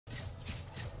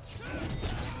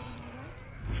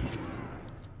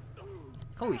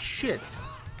Holy shit.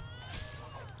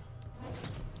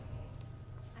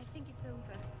 I think it's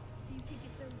over. Do you think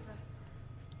it's over?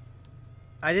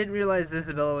 I didn't realize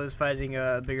Isabella was fighting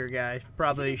a bigger guy.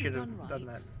 Probably should have done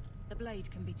that. The blade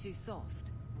can be too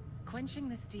soft. Quenching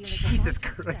the steel is Jesus a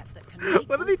vital Christ. step that can make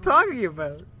What are all they talking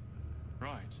progress. about?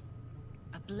 Right.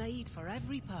 A blade for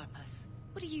every purpose.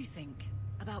 What do you think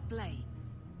about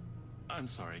blades? I'm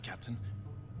sorry, Captain.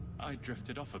 I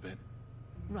drifted off a bit.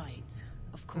 Right,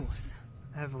 of course.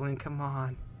 Aveline, come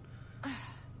on.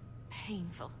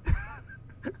 Painful.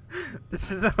 This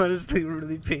is honestly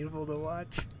really painful to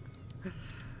watch.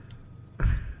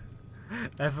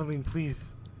 Aveline,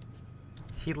 please.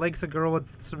 He likes a girl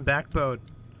with some backbone.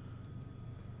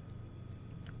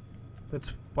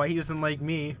 That's why he doesn't like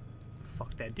me.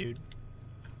 Fuck that dude.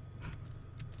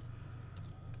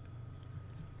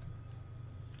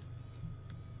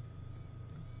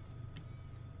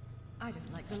 I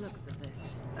don't like the looks of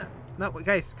this. No,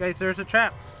 guys, there's a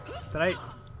trap. Did I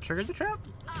trigger the trap?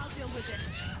 I'll deal with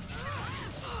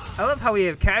it. I love how we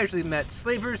have casually met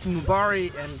slavers,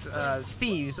 Mubari, and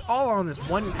thieves all on this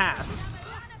one path.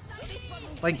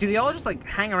 Like, do they all just like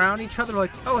hang around each other?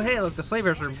 Like, oh hey, look, the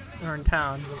slavers are in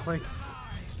town. Just like,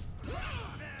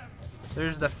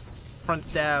 there's the front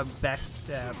stab, back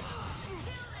stab.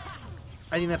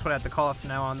 I think that's what I have to call it from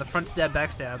now on. The front stab,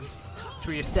 back stab. It's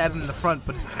where you stab him in the front,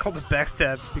 but it's called a back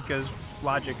stab because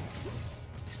logic.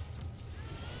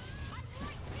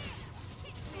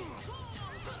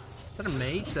 Is that a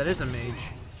mage? That is a mage.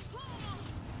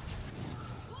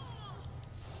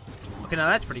 Okay, now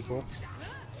that's pretty cool.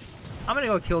 I'm gonna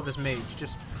go kill this mage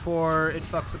just before it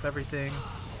fucks up everything.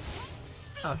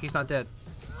 Oh, he's not dead.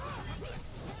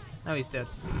 Now he's dead.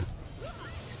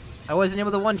 I wasn't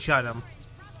able to one-shot him.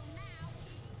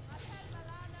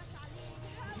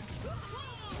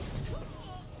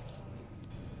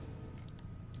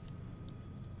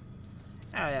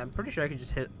 Oh, yeah, I'm pretty sure I could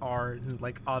just hit R and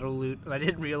like auto loot, and I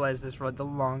didn't realize this for the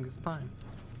longest time.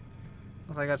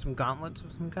 Looks like I got some gauntlets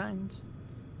of some kind.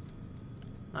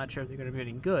 Not sure if they're gonna be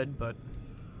any good, but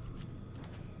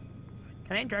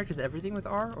can I interact with everything with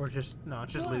R, or just no?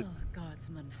 It's just loot. Well,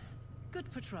 guardsman, good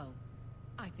patrol.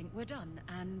 I think we're done,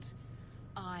 and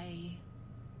I.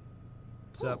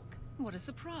 What's up? Hawk, what a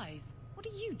surprise! What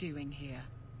are you doing here?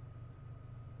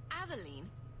 Aveline,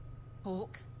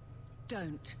 Hawk,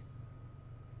 don't.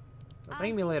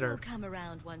 Thank me later. I'll come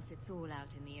around once it's all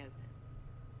out in the open.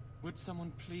 Would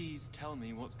someone please tell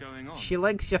me what's going on? She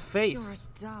likes your You're face.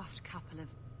 a daft couple of...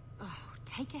 Oh,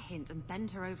 take a hint and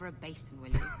bend her over a basin, will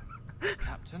you?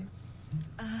 Captain?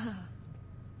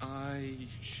 I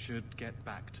should get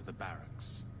back to the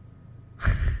barracks.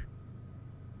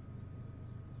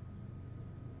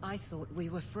 I thought we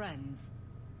were friends.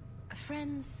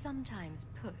 Friends sometimes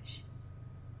push.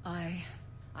 I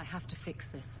have to fix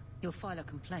this. He'll file a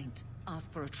complaint,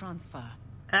 ask for a transfer.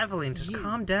 Aveline, just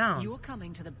calm down. You're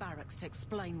coming to the barracks to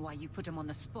explain why you put him on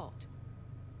the spot.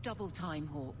 Double time,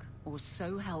 Hawk, or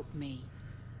so help me.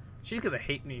 She's gonna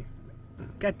hate me.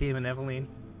 God damn it, Aveline.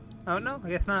 Oh no, I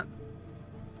guess not.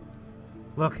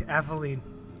 Look, Aveline.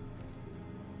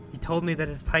 He told me that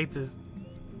his type is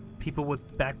people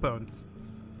with backbones.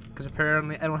 Because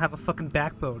apparently I don't have a fucking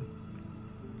backbone.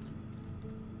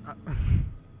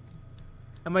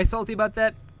 Am I salty about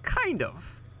that? Kind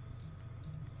of.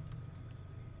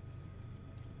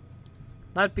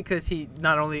 Not because he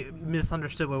not only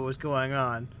misunderstood what was going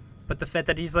on, but the fact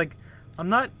that he's like, you're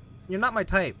not my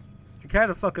type. You're kind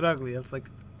of fucking ugly. I was like,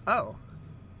 oh.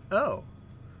 Well,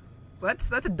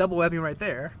 that's a double whammy right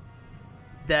there.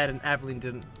 Dad and Aveline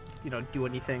didn't, do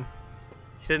anything.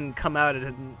 She didn't come out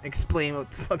and explain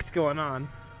what the fuck's going on.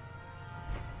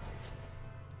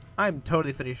 I'm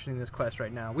totally finishing this quest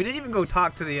right now. We didn't even go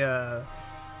talk to the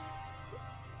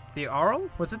Arl?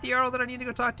 Was it the Arl that I need to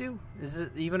go talk to? Is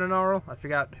it even an Arl? I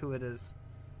forgot who it is.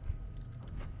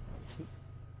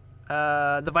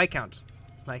 The Viscount.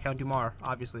 Viscount Dumar,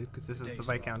 obviously, because this is the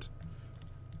Viscount.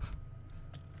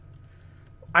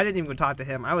 I didn't even go talk to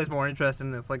him. I was more interested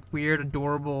in this like weird,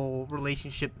 adorable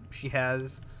relationship she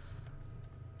has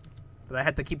that I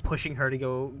had to keep pushing her to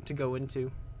go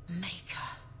into. Maker,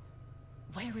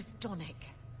 where is Donnic?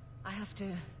 I have to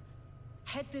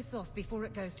head this off before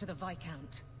it goes to the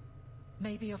Viscount.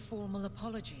 Maybe a formal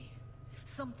apology.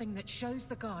 Something that shows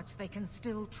the guards they can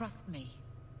still trust me.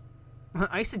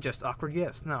 I suggest awkward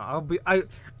gifts. No,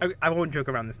 I won't joke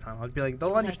around this time. I'll be like,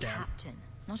 they'll understand. You're a captain,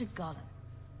 not a golem.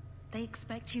 They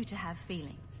expect you to have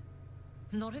feelings.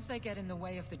 Not if they get in the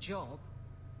way of the job.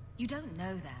 You don't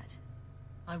know that.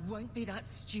 I won't be that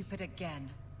stupid again.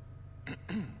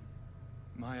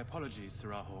 My apologies,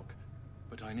 Sir Hawk,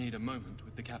 but I need a moment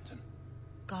with the captain.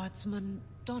 Guardsman,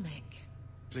 Donnic.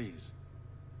 Please.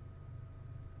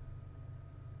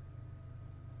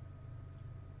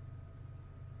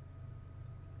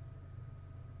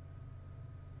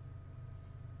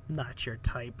 Not your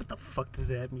type. What the fuck does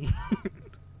that mean?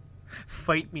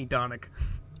 Fight me, Donnic.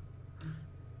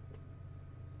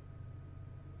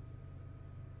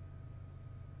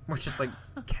 We're just like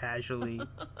casually.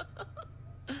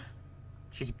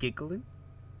 She's giggling.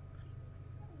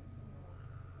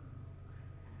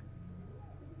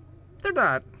 They're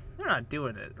not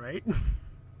doing it, right?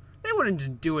 They wouldn't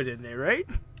just do it in there, right?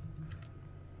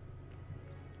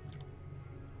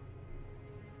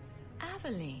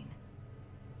 Aveline.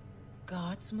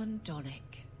 Guardsman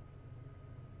Donnic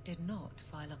did not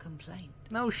file a complaint.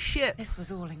 No shit. This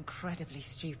was all incredibly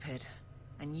stupid,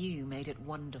 and you made it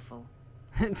wonderful.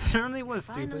 It certainly was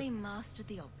stupid. Finally mastered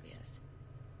the obvious.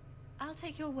 I'll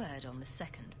take your word on the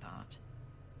second part.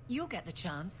 You'll get the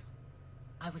chance.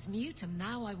 I was mute and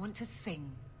now I want to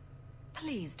sing.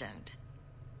 Please don't.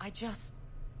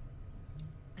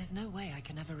 There's no way I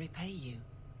can ever repay you.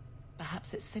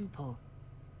 Perhaps it's simple.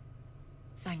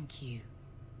 Thank you.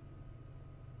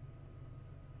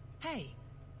 Hey,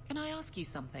 can I ask you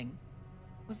something?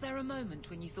 Was there a moment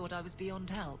when you thought I was beyond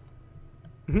help?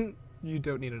 You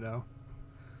don't need to know.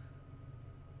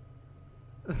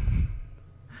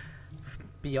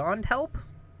 Beyond help?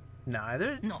 Nah,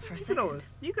 there's Not for a second.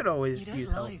 You could always You don't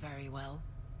use lie help. very well.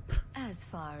 As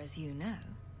far as you know.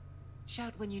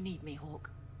 Shout when you need me, Hawk.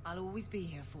 I'll always be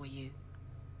here for you.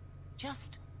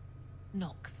 Just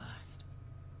knock first.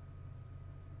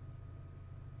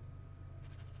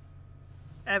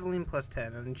 Aveline plus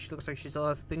 10, and she looks like she still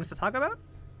has things to talk about?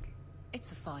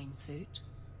 It's a fine suit.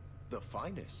 The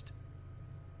finest.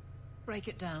 Break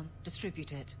it down,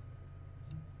 distribute it.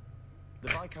 The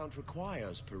Viscount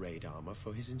requires parade armor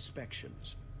for his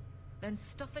inspections. Then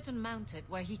stuff it and mount it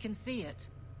where he can see it.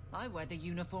 I wear the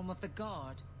uniform of the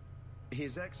guard.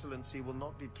 His Excellency will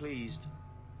not be pleased.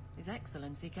 His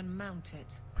Excellency can mount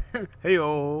it.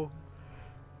 Heyo.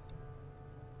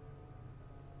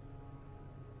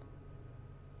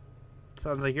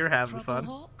 Sounds like you're having Trouble, fun.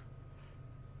 Hawk?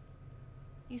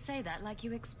 You say that like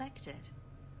you expect it.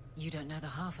 You don't know the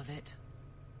half of it.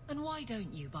 And why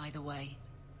don't you, by the way?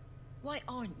 Why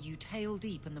aren't you tail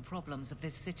deep in the problems of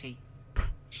this city?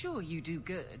 Sure, you do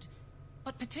good,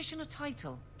 but petition a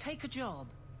title, take a job.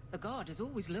 The guard is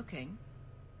always looking.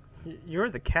 You're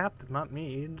the captain, not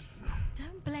me. Just...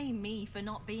 Don't blame me for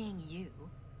not being you.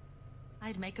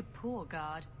 I'd make a poor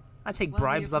guard. I take Well, we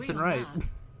bribes left and agree on right. that.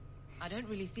 I don't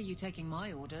really see you taking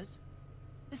my orders.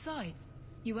 Besides,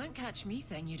 you won't catch me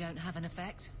saying you don't have an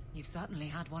effect. You've certainly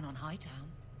had one on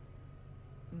Hightown.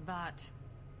 But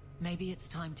Maybe it's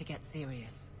time to get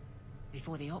serious,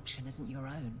 before the option isn't your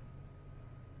own.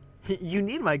 You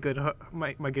need my good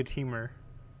my good humor.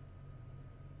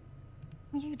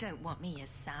 you don't want me as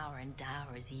sour and dour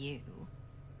as you.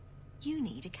 You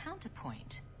need a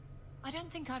counterpoint. I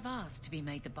don't think I've asked to be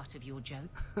made the butt of your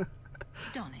jokes.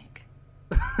 Donnic.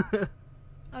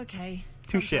 Okay,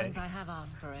 Touche. sometimes I have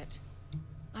asked for it.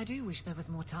 I do wish there was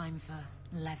more time for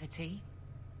levity.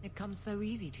 It comes so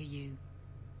easy to you.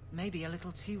 Maybe a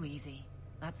little too easy.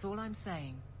 That's all I'm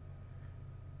saying.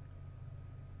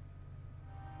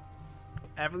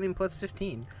 Aveline plus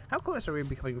 15. How close are we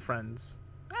becoming friends?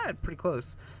 Pretty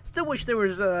close. Still wish there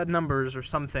was numbers or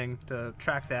something to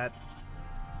track that.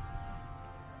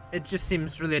 It just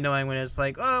seems really annoying when it's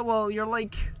like, oh well, you're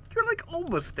like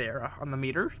almost there on the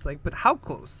meter. It's like, but how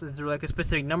close? Is there like a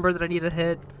specific number that I need to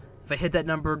hit? If I hit that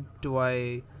number, do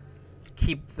I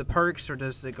keep the perks or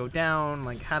does it go down?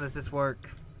 Like, how does this work?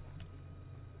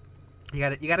 You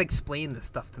gotta explain this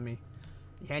stuff to me.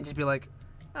 You can't just be like,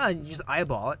 oh, you just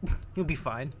eyeball it. You'll be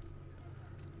fine.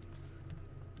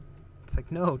 It's like,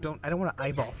 no, I don't want to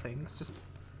eyeball things. Just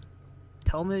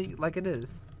tell me like it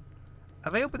is.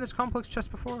 Have I opened this complex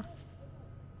chest before?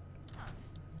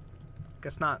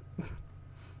 Guess not.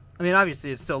 I mean,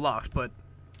 obviously it's still locked, but...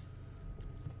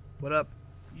 What up?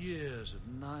 Years of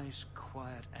nice,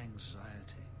 quiet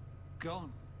anxiety.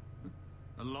 Gone.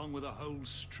 Along with a whole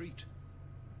street.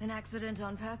 An accident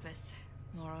on purpose,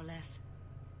 more or less.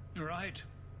 Right.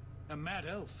 A mad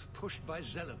elf, pushed by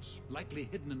zealots, likely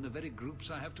hidden in the very groups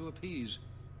I have to appease.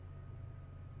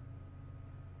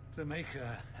 The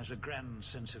Maker has a grand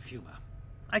sense of humor.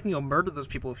 I can go murder those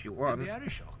people if you want. In the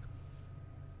Arishok.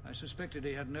 I suspected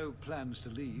he had no plans to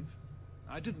leave.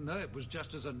 I didn't know it was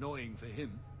just as annoying for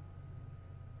him.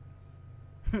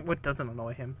 What doesn't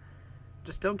annoy him?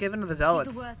 Just don't give in to the Keep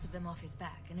zealots. the worst of them off his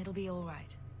back, and it'll be all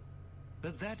right.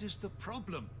 But that is the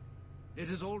problem. It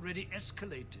has already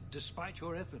escalated, despite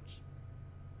your efforts.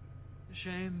 A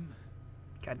shame.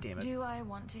 God damn it. Do I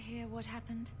want to hear what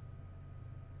happened?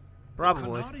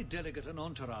 Probably. The Qunari delegate and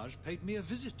entourage paid me a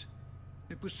visit.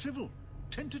 It was civil,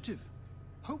 tentative,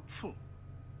 hopeful.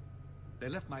 They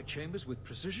left my chambers with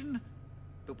precision,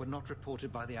 but were not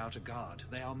reported by the outer guard.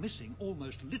 They are missing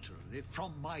almost literally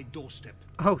from my doorstep.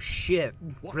 Oh shit.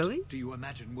 What Really? do you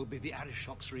imagine will be the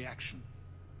Arishok's reaction?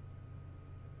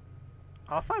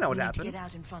 I'll find out what We need happened. to get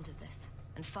out in front of this,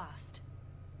 and fast.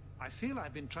 I feel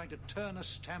I've been trying to turn a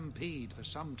stampede for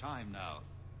some time now.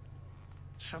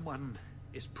 Someone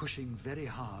is pushing very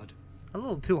hard. A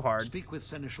little too hard. Speak with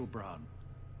Seneschal Brown.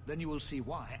 Then you will see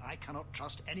why I cannot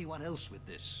trust anyone else with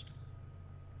this.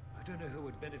 I don't know who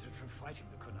would benefit from fighting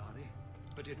the Qunari,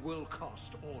 but it will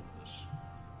cost all of us.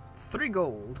 3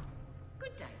 gold.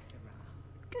 Good day, Sarah.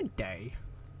 Good day.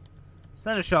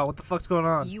 Seneschal, what the fuck's going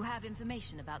on? You have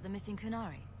information about the missing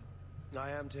Qunari.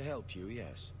 I am to help you,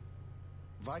 yes.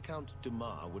 Viscount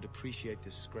Dumas would appreciate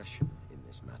discretion in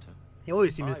this matter. He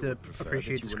always seems I to would prefer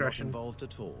appreciate that you discretion. were not involved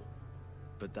at all,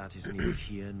 but that is neither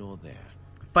here nor there.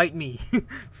 Fight me.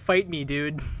 Fight me,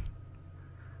 dude.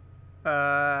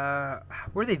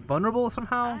 Were they vulnerable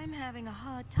somehow? I'm having a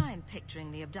hard time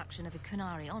picturing the abduction of a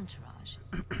Qunari entourage.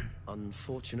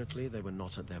 Unfortunately, they were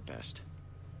not at their best.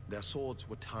 Their swords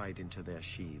were tied into their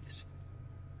sheaths,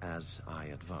 as I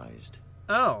advised.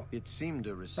 Oh. It seemed a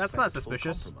That's respectful not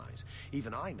suspicious. compromise.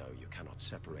 Even I know you cannot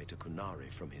separate a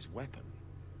Qunari from his weapon.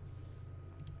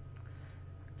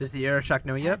 Does the Arishok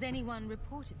know yet? Has anyone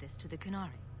reported this to the Qunari?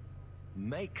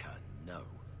 Maker, no.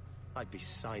 I'd be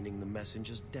signing the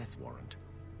messenger's death warrant.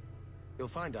 He'll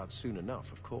find out soon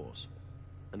enough, of course.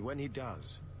 And when he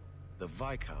does, the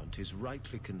Viscount is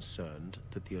rightly concerned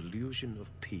that the illusion of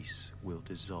peace will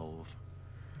dissolve.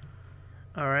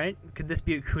 Alright. Could this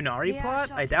be a Qunari The plot?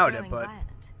 Arishok I is doubt it, growing but...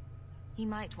 violent. He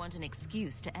might want an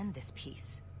excuse to end this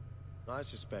peace. I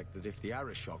suspect that if the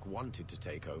Arishok wanted to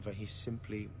take over, he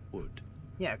simply would.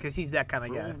 Yeah, because he's that kind of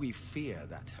For guy. all we fear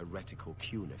that heretical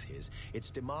Qun of his,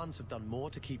 its demands have done more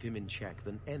to keep him in check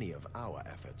than any of our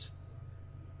efforts.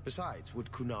 Besides,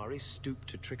 would Qunari stoop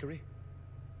to trickery?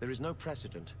 There is no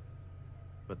precedent,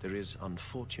 but there is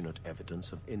unfortunate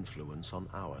evidence of influence on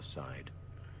our side.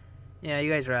 Yeah,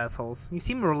 you guys are assholes. You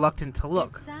seem reluctant to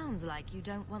look. It sounds like you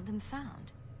don't want them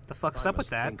found. The fuck's I up with must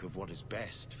that? think of what is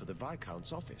best for the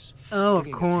Viscount's office. Oh, of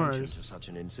Bringing attention to course. such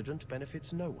an incident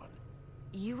benefits no one.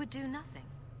 You would do nothing.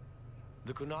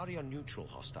 The Qunari are neutral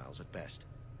hostiles at best.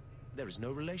 There is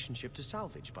no relationship to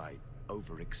salvage by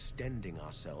overextending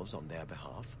ourselves on their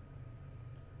behalf.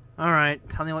 Alright,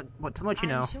 tell me what you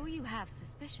know. I'm sure you have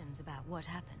suspicions about what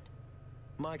happened.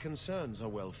 My concerns are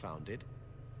well founded.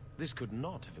 This could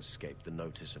not have escaped the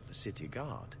notice of the city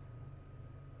guard.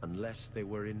 Unless they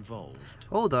were involved.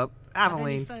 Hold up. Have any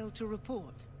Aveline. failed to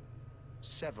report?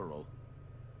 Several.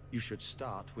 You should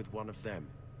start with one of them.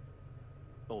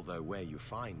 Although where you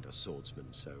find a swordsman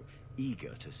so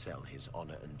eager to sell his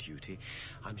honor and duty,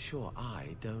 I'm sure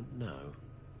I don't know.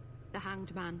 The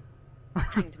hanged man.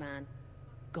 Hanged man.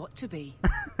 Got to be.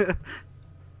 Right.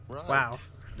 Wow.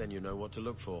 Then you know what to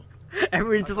look for.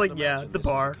 Everyone's just I like, can't yeah, imagine the this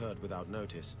has bar. occurred without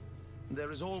notice. There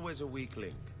is always a weak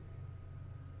link.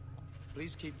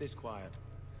 Please keep this quiet.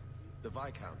 The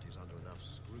Viscount is under enough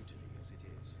scrutiny as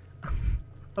it is.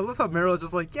 I love how Meryl's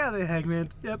just like, yeah, the hangman.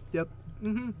 Yep.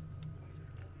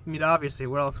 I mean, obviously,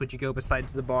 where else would you go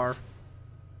besides the bar?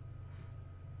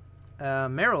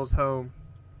 Meryl's home.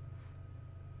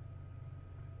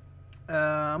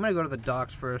 I'm gonna go to the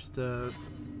docks first to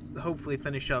hopefully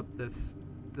finish up this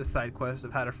side quest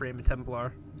of how to frame a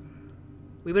Templar.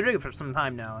 We've been doing it for some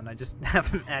time now, and I just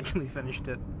haven't actually finished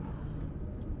it.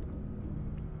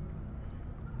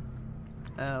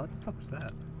 What the fuck was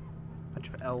that? Bunch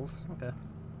of L's. Okay.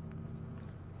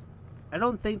 I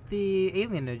don't think the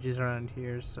alienage is around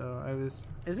here, so I was...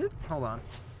 Is it? Hold on.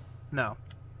 No.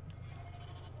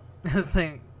 I was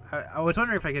saying... I was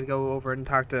wondering if I could go over and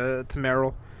talk to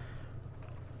Meryl.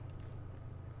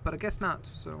 But I guess not,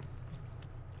 so...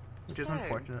 Which is So,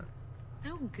 unfortunate.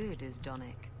 How good is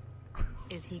Donnic?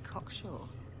 Is he cocksure?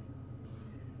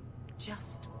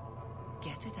 Just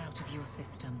get it out of your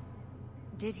system.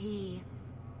 Did he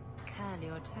curl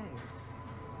your toes?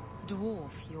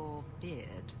 Dwarf Your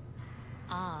beard?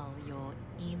 Owl your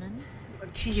eamon?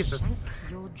 Jesus.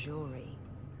 Shank your jewelry?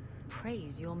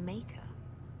 Praise your maker?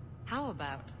 How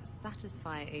about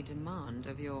satisfy a demand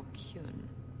of your Qun?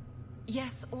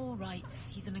 Yes, all right.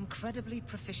 He's an incredibly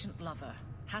proficient lover.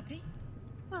 Happy?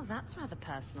 Well, that's rather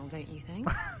personal, don't you think?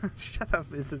 Shut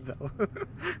up, Isabel.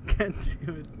 Can't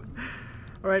do it.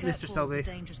 Alright, Mr. Kirkwall's a Selby.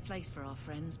 dangerous place for our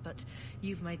friends, but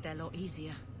you've made their lot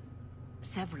easier.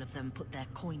 Several of them put their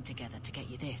coin together to get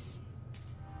you this.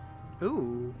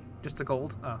 Ooh, just a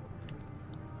gold? Oh.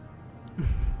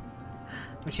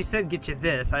 When she said get you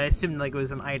this, I assumed like it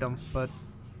was an item, but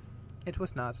it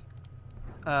was not.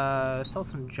 Sell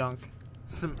some junk.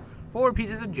 Some 4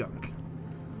 pieces of junk.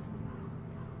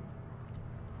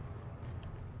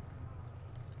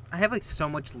 I have like so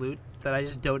much loot that I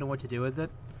just don't know what to do with it.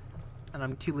 And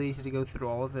I'm too lazy to go through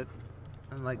all of it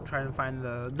and like try and find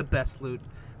the best loot.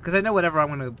 Because I know whatever I'm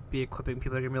going to be equipping,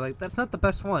 people are going to be like, that's not the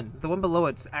best one. The one below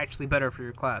it's actually better for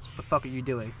your class. What the fuck are you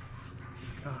doing?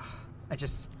 It's like, ugh, I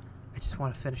just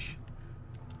want to finish.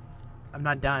 I'm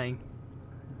not dying.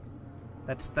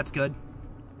 That's good.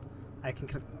 I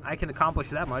can accomplish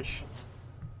that much.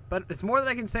 But it's more than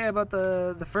I can say about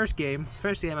the first game.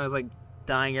 First game I was like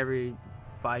dying every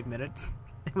 5 minutes.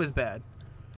 It was bad.